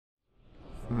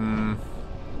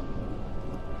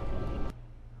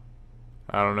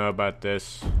I don't know about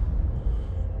this.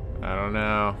 I don't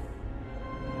know.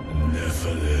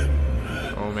 Nephilim.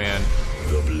 Oh man.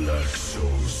 The Black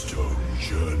Soul Stone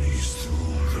journeys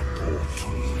through the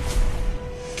portal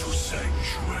to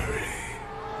Sanctuary.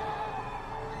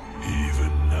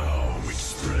 Even now it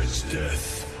spreads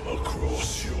death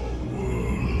across your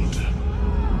world.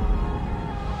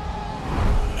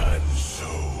 And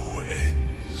so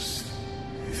ends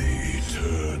the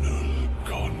eternal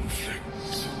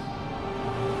conflict.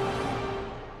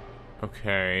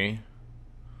 Okay.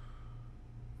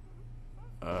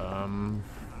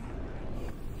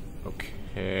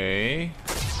 Okay.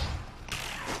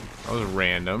 That was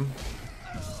random.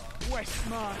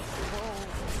 Westmarch.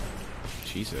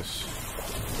 Jesus.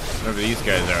 Whatever these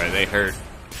guys are, they hurt.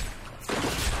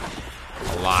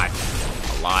 A lot.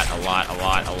 A lot, a lot, a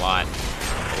lot, a lot.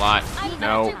 A lot.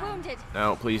 No.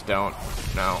 No, please don't.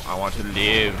 No, I want to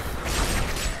live.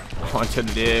 I want to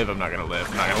live. I'm not gonna live.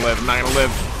 I'm not gonna live. I'm not gonna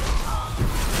live.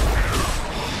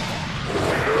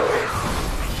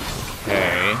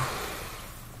 Okay.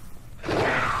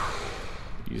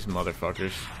 These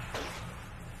motherfuckers.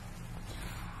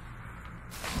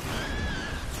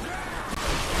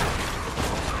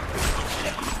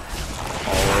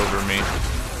 All over me.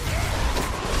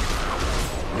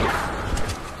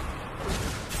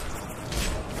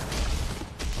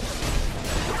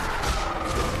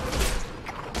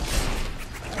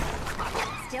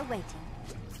 Still waiting.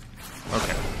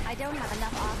 Okay. I don't have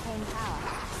enough arcane power.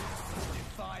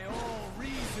 Defy all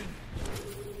reason.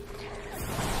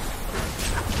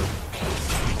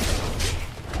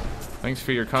 Thanks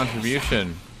for your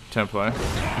contribution, Templar.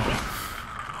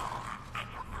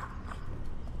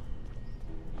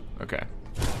 Okay.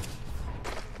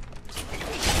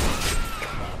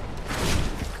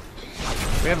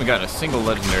 We haven't gotten a single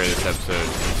legendary this episode.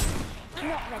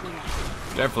 Not ready now.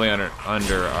 Definitely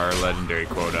under our legendary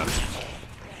quota.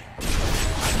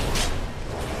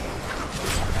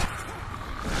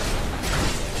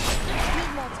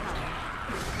 Need more time.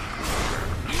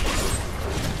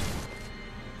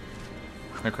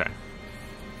 Okay.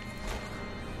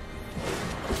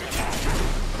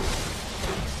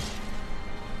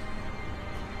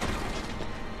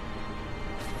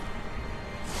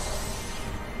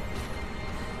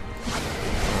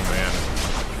 Oh man.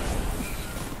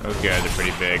 Those guys are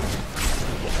pretty big.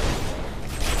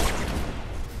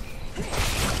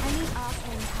 I need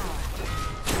arcane power.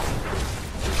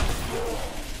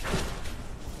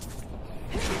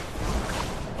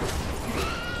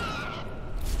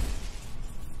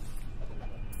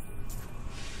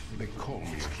 They call me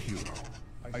a hero.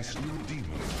 I slew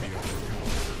demons beyond the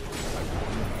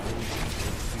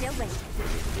Still waiting.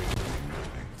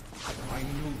 I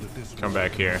knew that this Come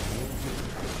back here.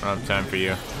 I don't have time for you.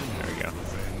 There we go.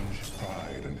 revenge,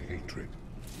 pride, and hatred.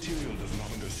 Tyrael does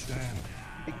not understand.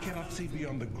 It cannot see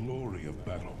beyond the glory of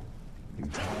battle. In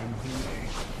time he may,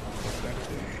 but that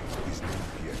day is not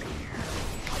yet here.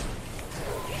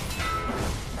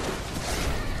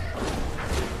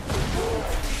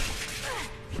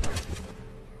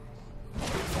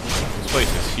 This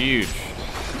place is huge.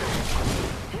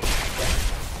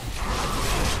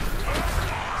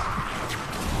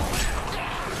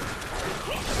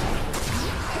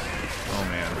 Oh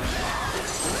man.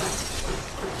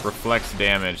 Reflects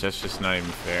damage, that's just not even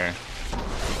fair.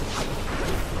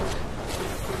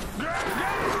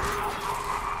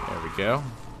 There we go.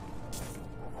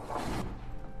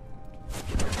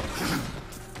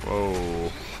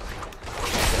 Whoa.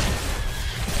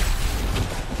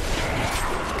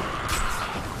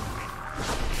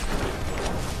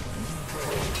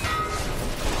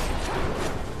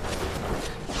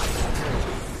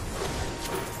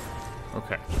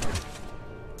 Okay.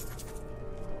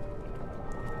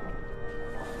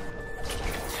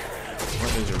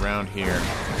 What is around here?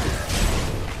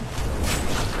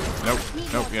 Nope.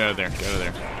 Nope. Get out of there. Get out of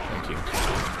there. Thank you.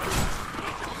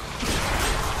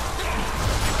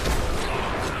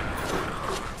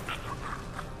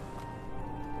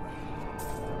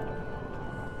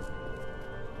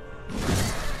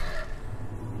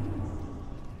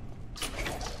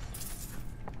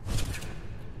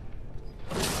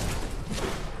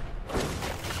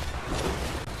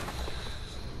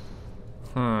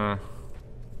 Hmm.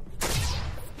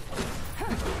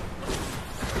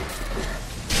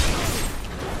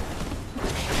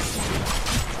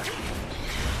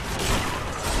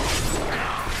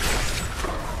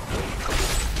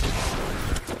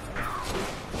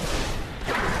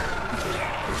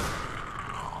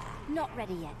 Not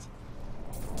ready yet.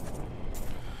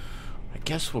 I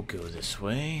guess we'll go this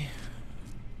way.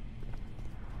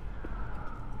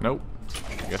 Nope.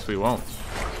 I guess we won't.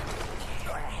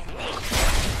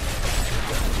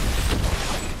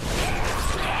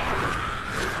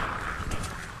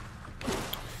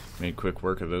 Made quick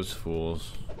work of those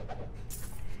fools.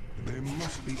 There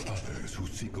must be others who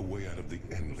seek a way out of the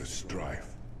endless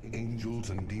strife.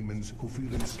 Angels and demons who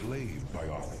feel enslaved by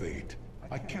our fate.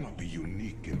 I cannot be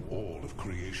unique in all of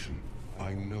creation.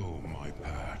 I know my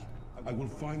path. I will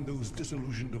find those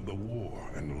disillusioned of the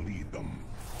war and lead them.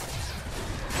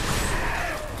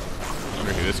 I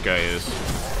wonder who this guy is.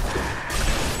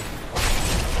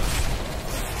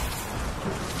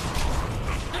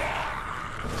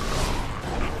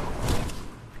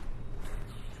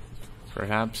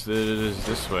 Perhaps it is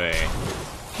this way.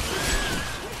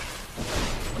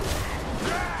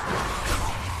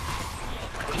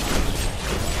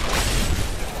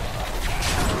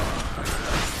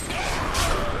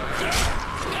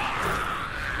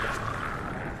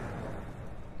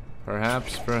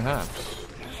 Perhaps.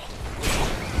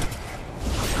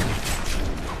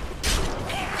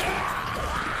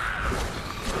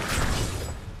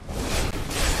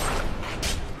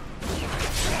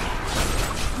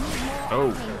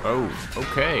 Oh,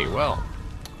 okay, well.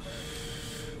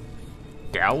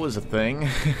 Gal was a thing.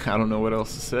 I don't know what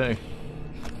else to say.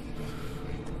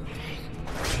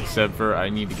 Except for I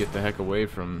need to get the heck away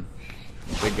from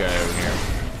the big guy over here.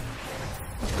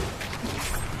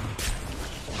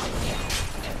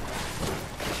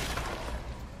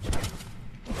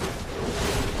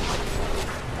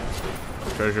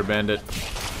 Treasure bandit.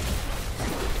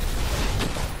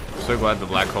 I'm so glad the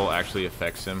black hole actually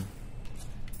affects him.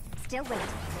 Still waiting.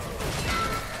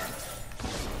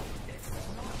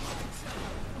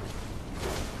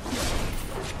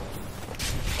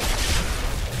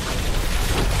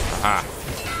 Ah.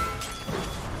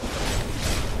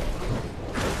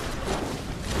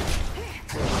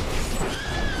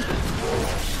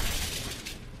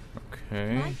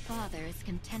 Okay. My father is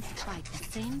content to fight the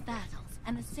same battles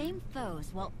and the same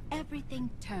foes while everything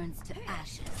turns to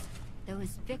ashes.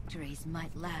 Those victories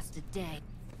might last a day,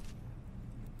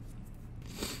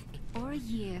 or a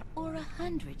year, or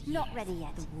 100 years. Not ready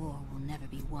yet. The war will never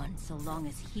be won so long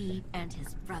as he and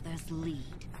his brothers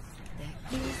lead. There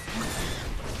is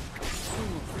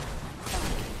fools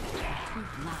too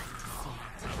blind to see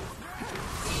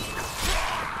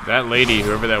it. That lady,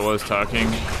 whoever that was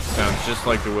talking, sounds just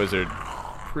like the wizard.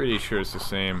 Pretty sure it's the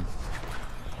same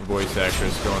voice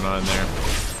actress going on there.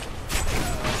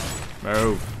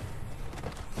 Move.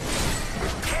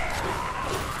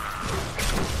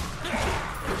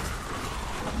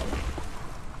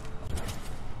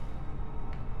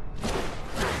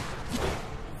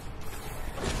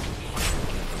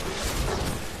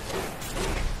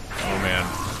 Oh man.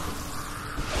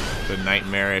 The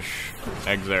nightmarish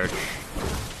exarch.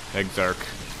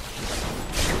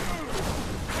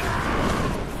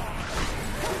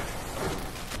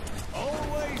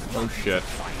 Oh shit.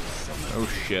 Oh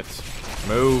shit.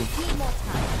 Move.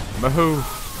 Move.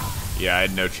 Yeah, I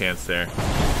had no chance there.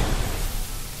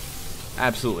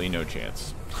 Absolutely no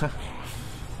chance.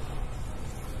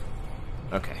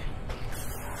 Okay.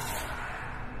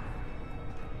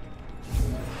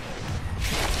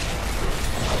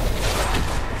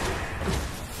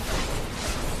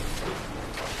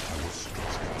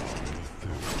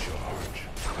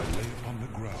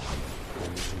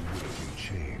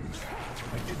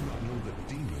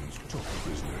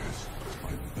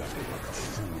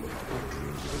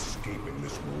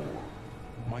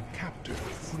 My captor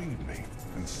freed me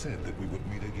and said that we would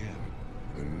meet again.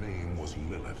 Her name was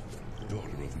Lilith, daughter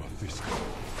of Mephisto.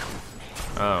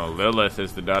 Oh, Lilith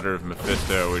is the daughter of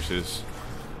Mephisto, which is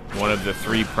one of the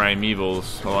 3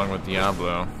 primevals, along with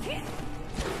Diablo.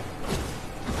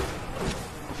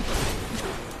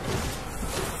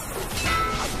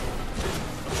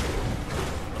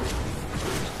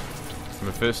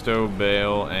 Mephisto,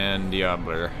 Baal, and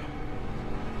Diablo.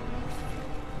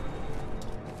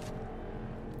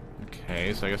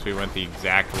 Okay, so I guess we went the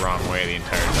exact wrong way the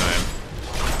entire time,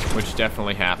 which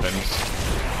definitely happens.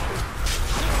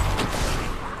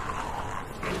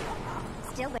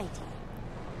 Still waiting.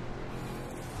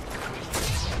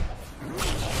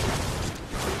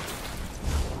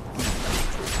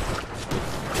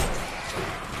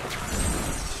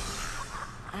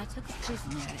 I took a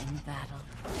prisoner in battle,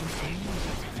 and only to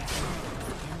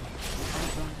I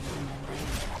brought him to my lair.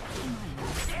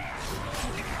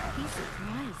 He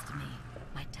surprised me.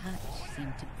 My touch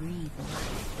seemed to breathe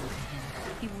life into him.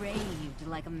 He raved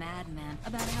like a madman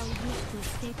about how he wished to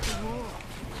escape the war.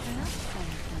 Perhaps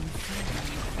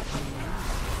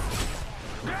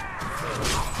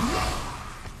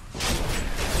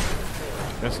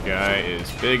This guy is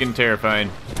big and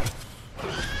terrifying.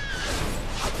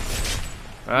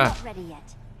 Ah. Not ready yet.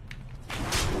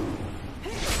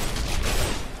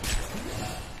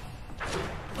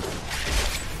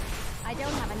 I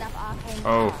don't have enough arcane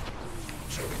Oh.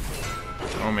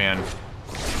 power. Oh man.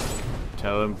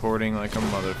 Teleporting like a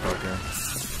motherfucker.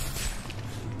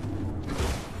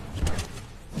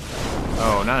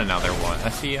 Oh, not another one.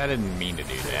 See, I didn't mean to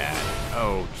do that.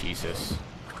 Oh, Jesus.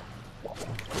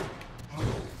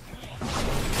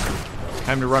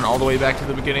 Time to run all the way back to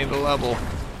the beginning of the level.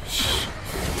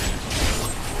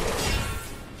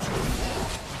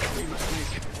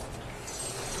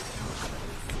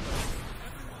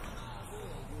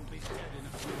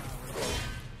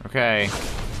 Okay.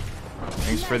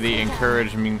 Thanks for the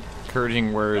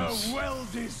encouraging words, A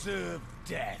well-deserved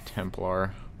death.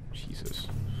 Templar. Jesus.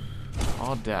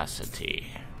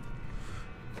 Audacity.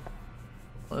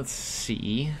 Let's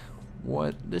see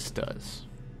what this does.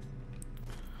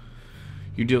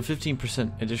 You deal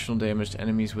 15% additional damage to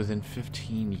enemies within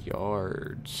 15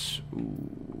 yards.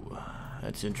 Ooh,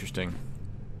 that's interesting.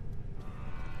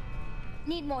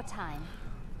 Need more time.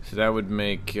 So that would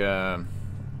make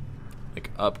like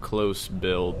up-close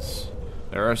builds.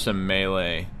 There are some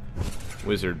melee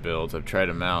wizard builds. I've tried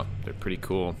them out. They're pretty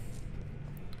cool.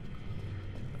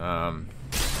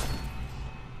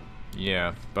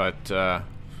 Yeah, but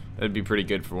that'd be pretty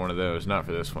good for one of those. Not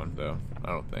for this one, though. I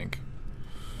don't think.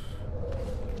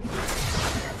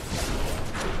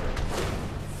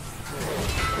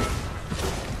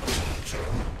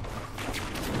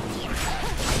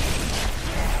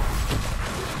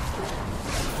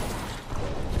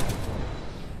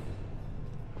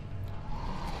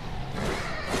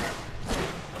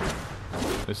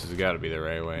 This has got to be the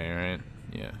right way, right?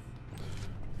 Yeah.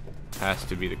 Has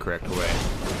to be the correct way.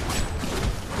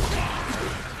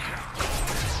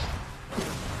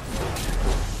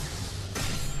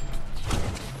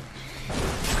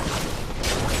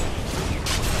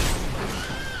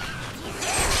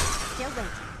 Still waiting.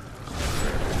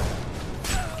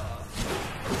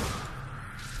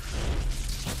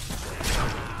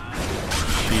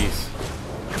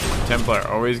 Jeez. Templar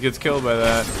always gets killed by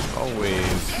that.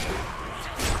 Always.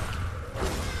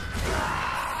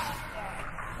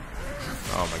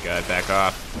 Oh my god, back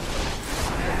off.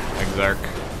 Exarch.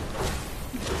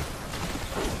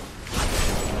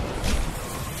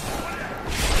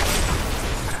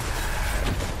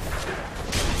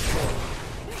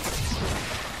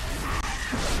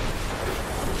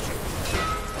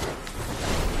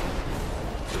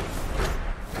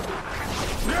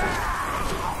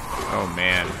 Oh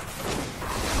man.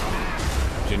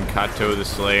 Jinkato the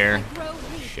Slayer.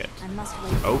 Shit. I must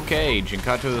wait. Okay,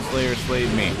 Jinkato the Slayer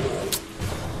slayed me.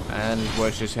 That is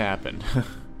what just happened. More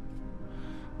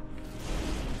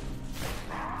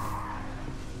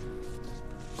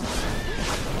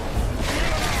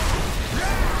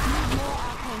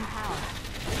arcane power.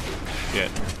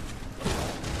 Shit.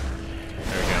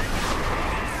 There we go.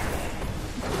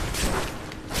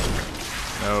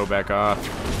 No, back off.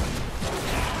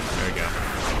 There we go.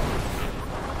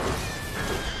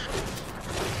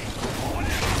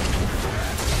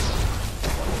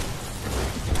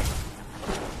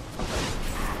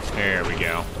 There we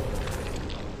go.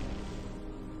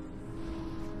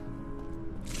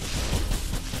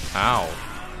 Ow.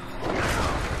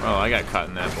 Well, I got caught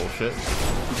in that bullshit.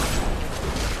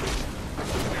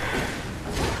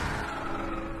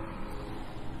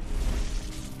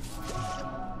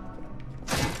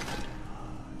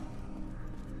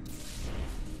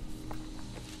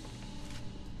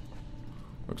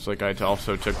 Looks like I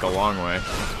also took the long way.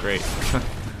 That's great.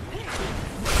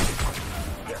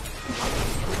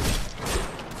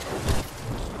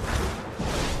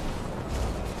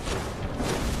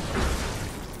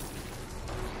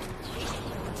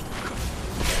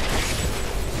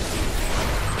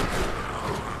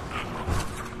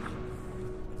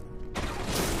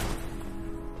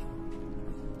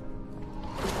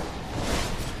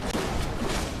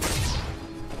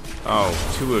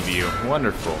 Oh, two of you.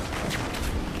 Wonderful.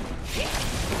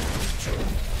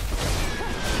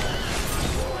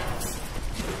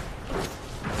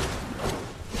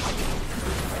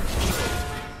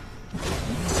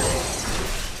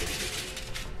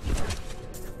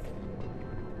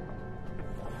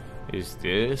 Is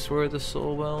this where the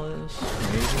soul well is?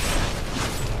 Maybe?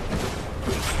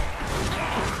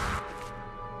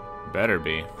 Better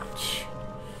be.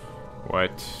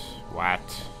 What? What?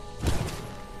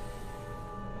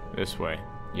 This way.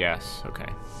 Yes,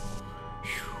 okay.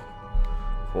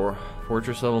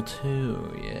 Fortress level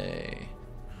 2, yay.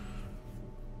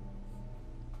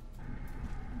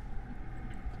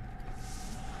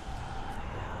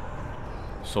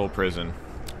 Soul prison.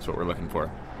 That's what we're looking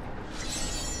for.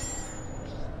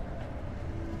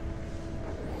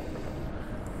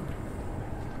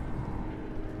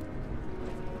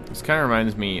 This kind of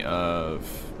reminds me of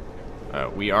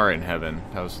We Are in Heaven.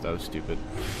 That was stupid.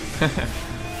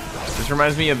 This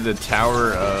reminds me of the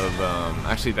Tower of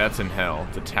actually that's in Hell.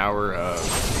 The Tower of,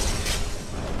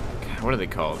 God, what do they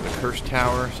call it? The Cursed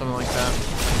Tower, something like that.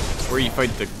 Where you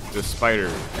fight the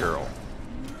spider girl.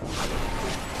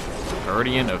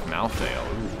 Guardian of Malthael.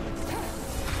 Ooh.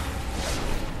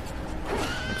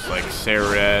 Looks like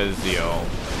Cereziel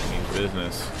means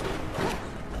business.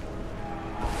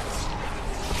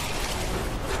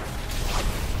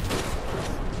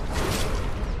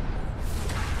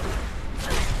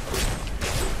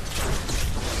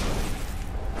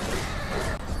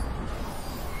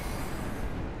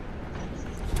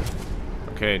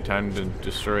 Okay, time to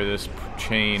destroy this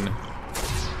chain. Nice.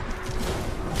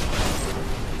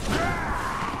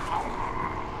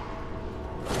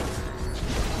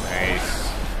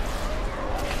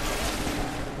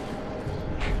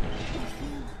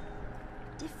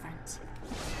 Different.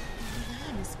 The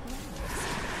awareness grows.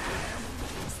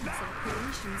 The sense of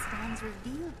creation stands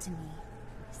revealed to me.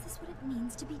 Is this what it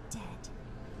means to be dead?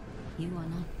 You are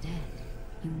not dead.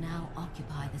 You now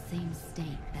occupy the same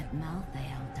state that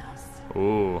Malthael does.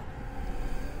 Ooh.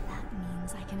 That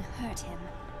means I can hurt him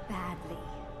badly.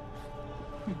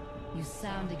 You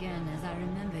sound again as I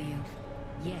remember you.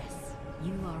 Yes,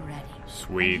 you are ready.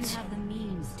 Sweet. And you have the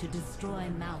means to destroy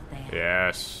Malthael.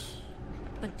 Yes.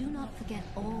 But do not forget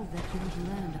all that you have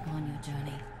learned upon your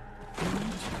journey. I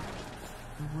need you.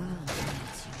 The world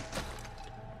needs you.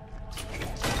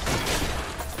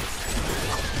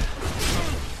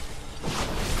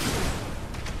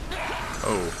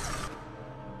 Oh.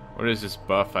 What is this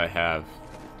buff I have?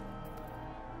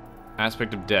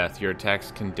 Aspect of Death. Your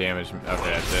attacks can damage... Okay,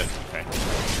 that's it. Okay.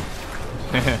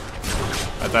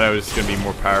 I thought it was going to be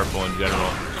more powerful in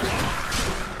general.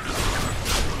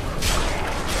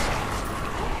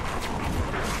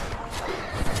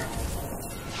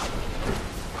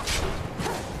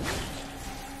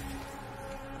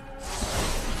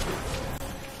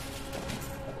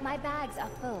 My bags are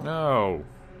full. No.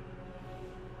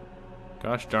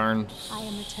 Gosh darn I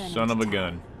am returning son to of a town.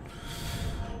 gun.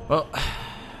 Well,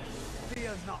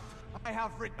 Fear not. I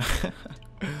have written.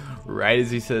 right as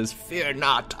he says, "Fear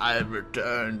not, I have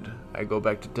returned," I go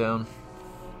back to town.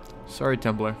 Sorry,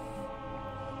 Templar.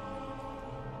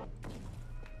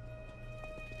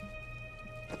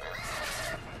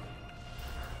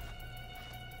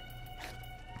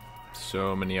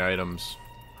 So many items.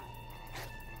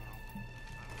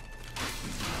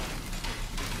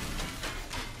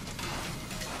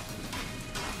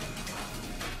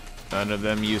 None of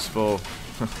them useful.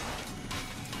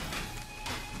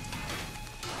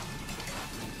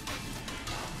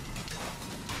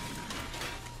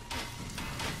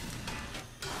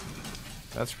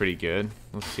 That's pretty good.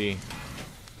 Let's see.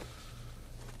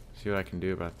 See what I can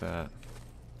do about that.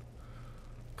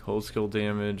 Cold skill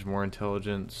damage, more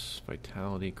intelligence,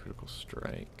 vitality, critical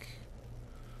strike.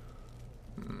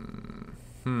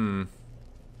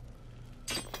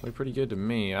 Look pretty good to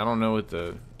me. I don't know what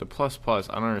the plus plus,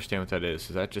 I don't understand what that is.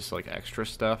 Is that just like extra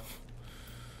stuff?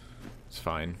 It's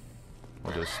fine.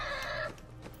 I'll just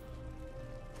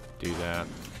do that.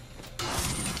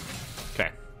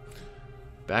 Okay.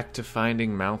 Back to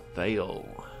finding Malthael.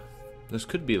 This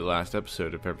could be the last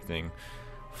episode if everything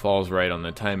falls right on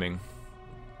the timing.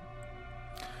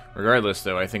 Regardless,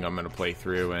 though, I think I'm going to play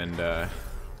through and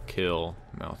kill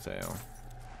Malthael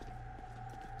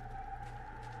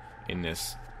in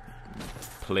this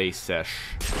play sesh.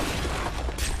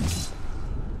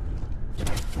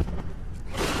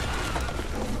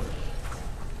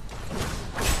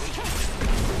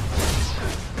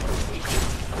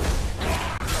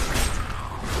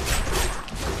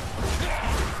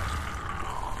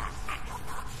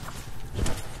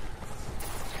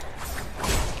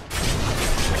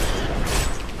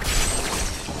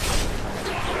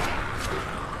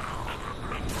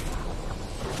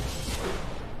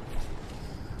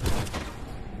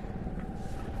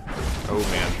 Oh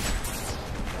man.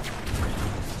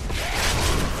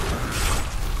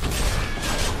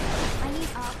 I need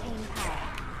arcane power.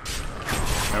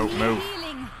 Nope, move.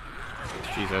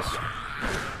 Jesus. I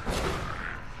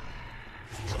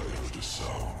heard a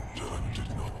sound and did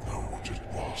not know what it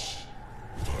was.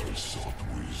 I sought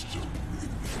wisdom in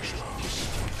the just.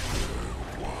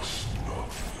 There was none.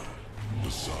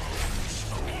 The sounds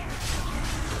cold.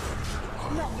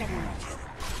 Not ready yet.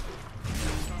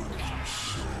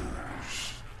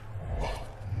 Souls.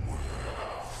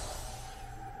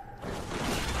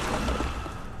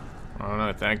 I don't know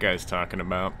what that guy's talking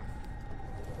about.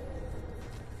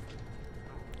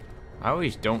 I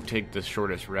always don't take the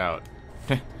shortest route.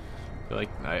 feel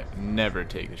like I never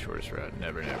take the shortest route.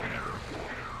 Never, never, never.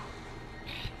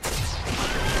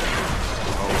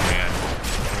 Oh man.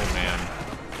 Oh man.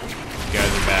 You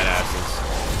guys are badasses.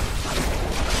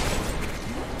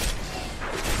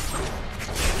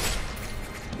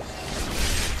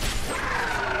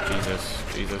 Jesus,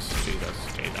 Jesus, Jesus,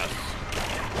 Jesus.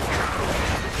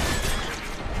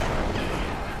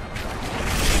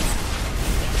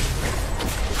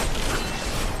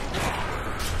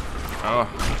 Oh.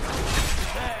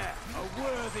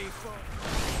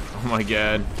 Oh my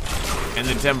god. And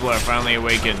the Templar finally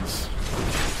awakens.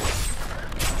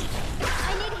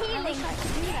 I need healing. I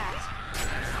can do that.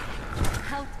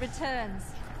 Health returns.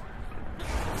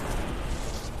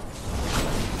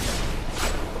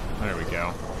 There we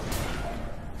go.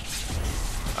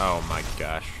 Oh my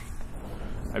gosh.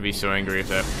 I'd be so angry if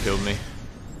that killed me.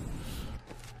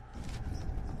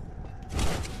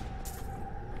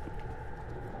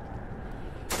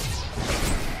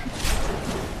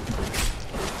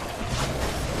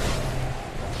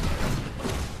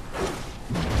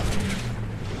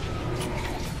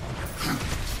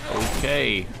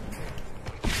 Okay.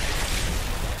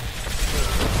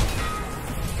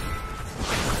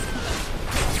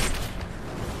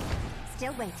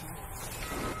 Still waiting.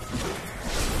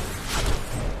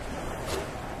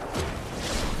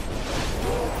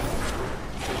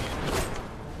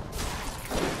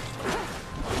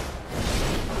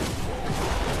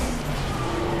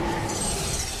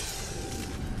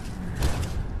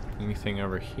 Anything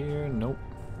over here? Nope.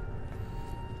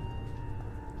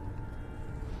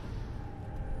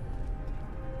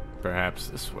 Perhaps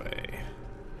this way.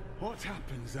 What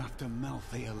happens after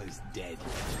Malthael is dead?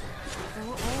 There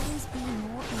will always be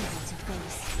more evil to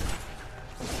face.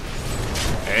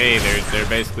 Hey, they're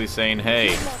basically saying,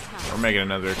 hey, we're making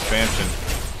another expansion.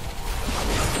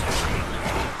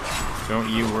 Don't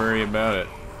you worry about it.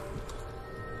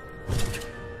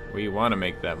 We want to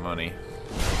make that money.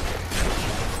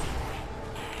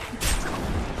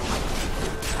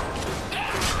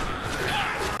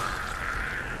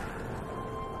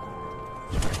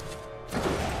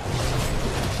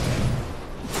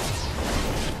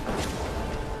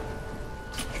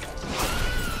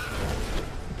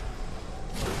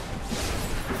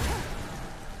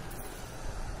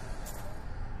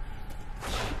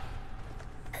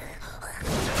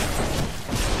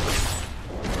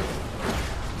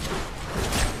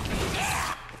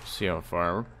 See how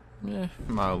far?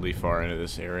 Mildly far into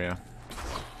this area.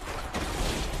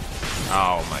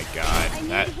 Oh my god.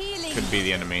 That could be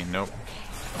the enemy. Nope.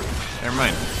 Never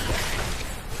mind.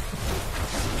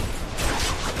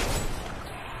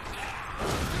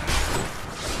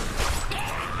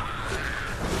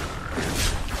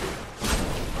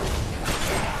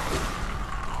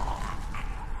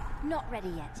 Not ready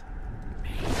yet.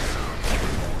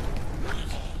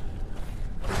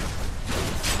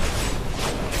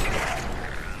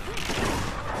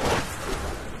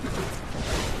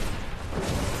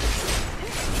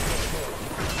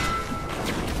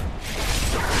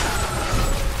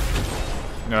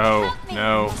 No,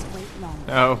 no,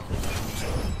 no.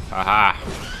 Haha.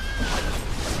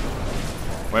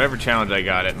 Whatever challenge I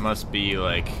got, it must be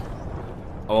like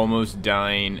almost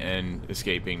dying and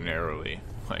escaping narrowly.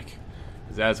 Like,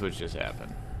 'cause that's what just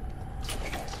happened.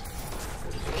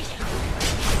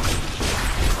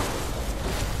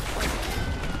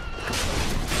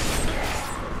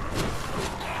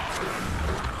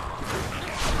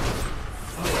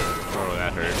 Oh,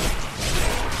 that hurt.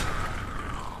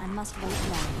 I must wait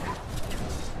longer.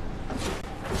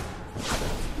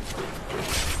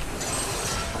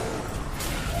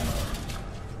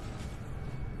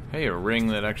 Hey, a ring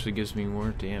that actually gives me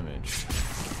more damage.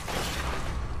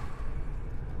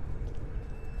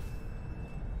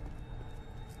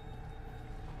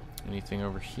 Anything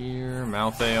over here?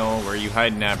 Malthael, where are you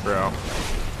hiding at, bro?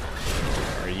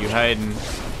 Where are you hiding?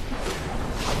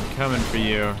 I'm coming for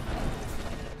you.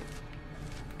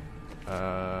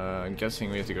 I'm guessing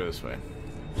we have to go this way.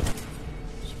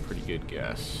 It's a pretty good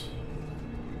guess.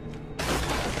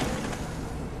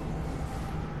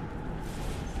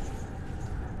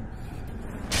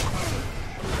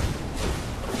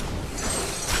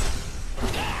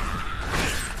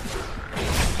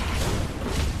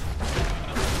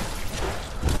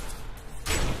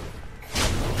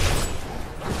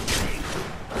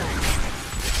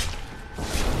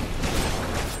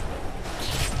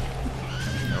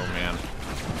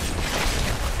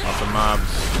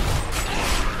 Mobs.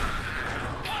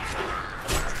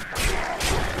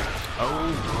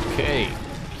 Okay.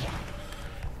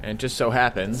 And it just so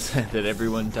happens that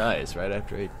everyone dies right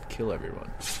after I kill everyone.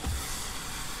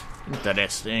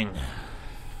 Interesting.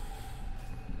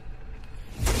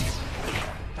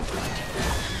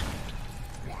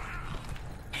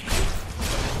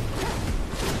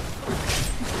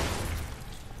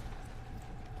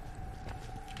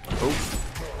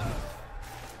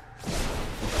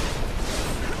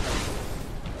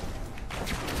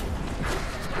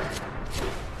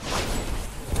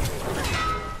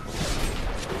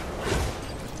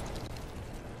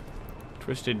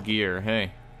 Twisted gear,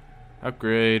 hey.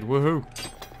 Upgrade, woohoo!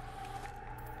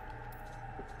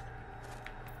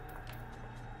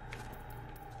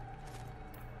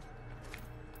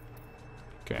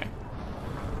 Okay.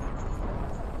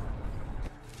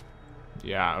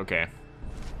 Yeah, okay.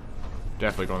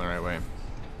 Definitely going the right way.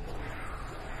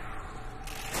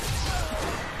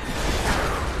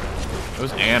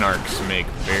 Those anarchs make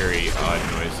very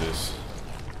odd noises.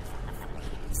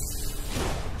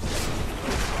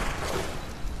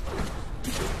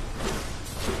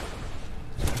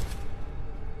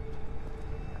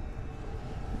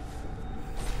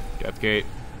 Deathgate.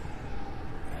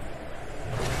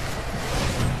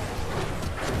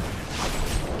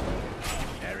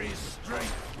 There is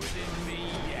strength within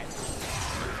me yet.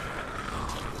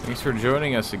 Thanks for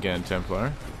joining us again,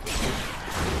 Templar.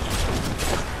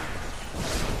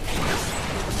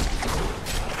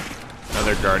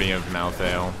 Another Guardian of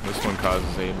Malthael. This one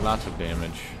causes a lot of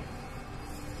damage.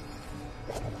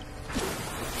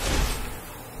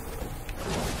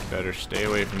 Better stay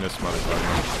away from this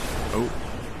motherfucker. Oh.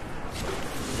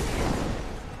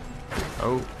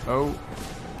 Oh, oh.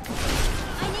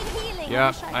 I need healing.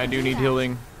 Yeah, wish I could do need that.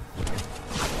 healing.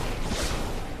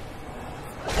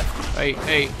 Hey,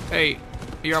 hey, hey.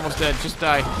 You're almost dead. Just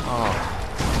die. Oh.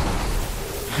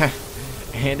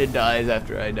 And it dies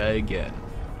after I die again.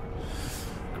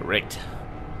 Great.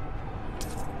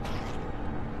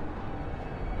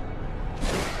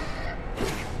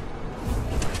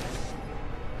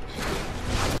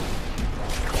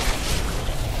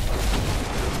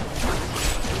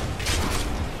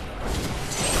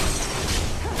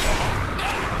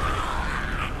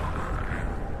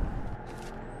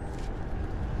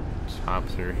 Hop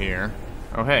through here.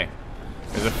 Oh, hey.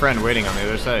 There's a friend waiting on the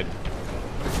other side.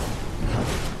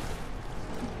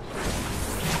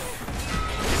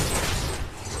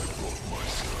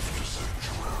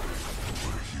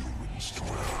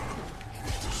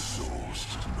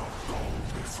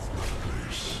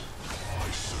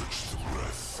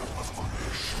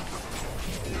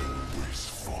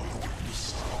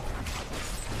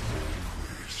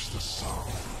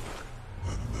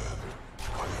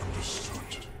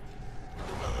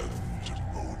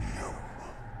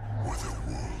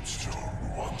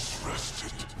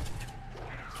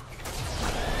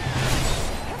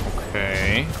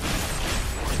 Okay.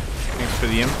 Thanks for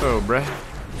the info, bruh.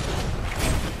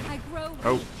 I grow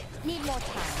Oh. weak. Need more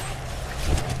time.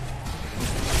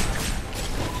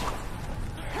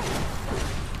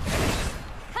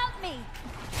 Help me.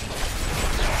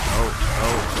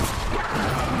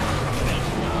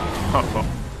 Oh.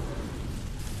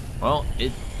 Well,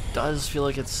 it does feel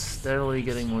like it's steadily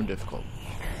getting more difficult.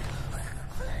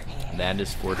 That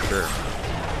is for sure.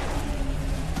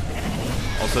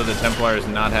 Also, the Templar is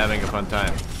not having a fun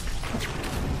time.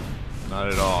 Not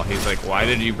at all. He's like, why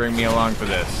did you bring me along for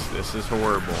this? This is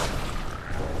horrible.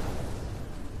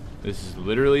 This is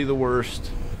literally the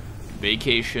worst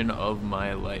vacation of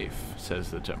my life,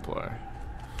 says the Templar.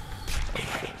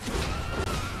 Oh, shit.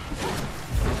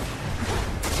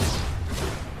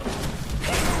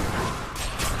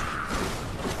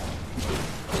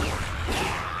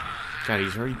 God,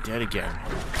 he's already dead again.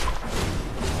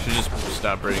 Should just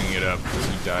stop bringing it up because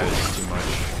he dies too much.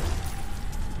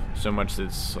 So much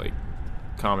that's like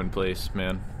commonplace,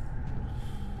 man.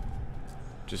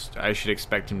 Just, I should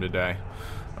expect him to die.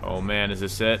 Oh man, is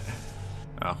this it?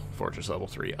 Oh, Fortress level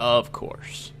 3, of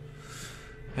course.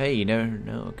 Hey, you never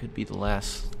know, it could be the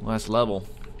last level.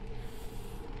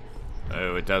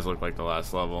 Oh, it does look like the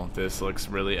last level. This looks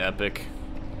really epic.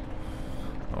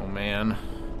 Oh man.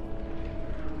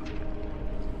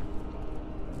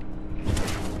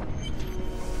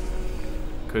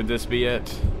 Could this be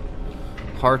it?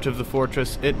 Heart of the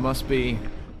fortress, it must be.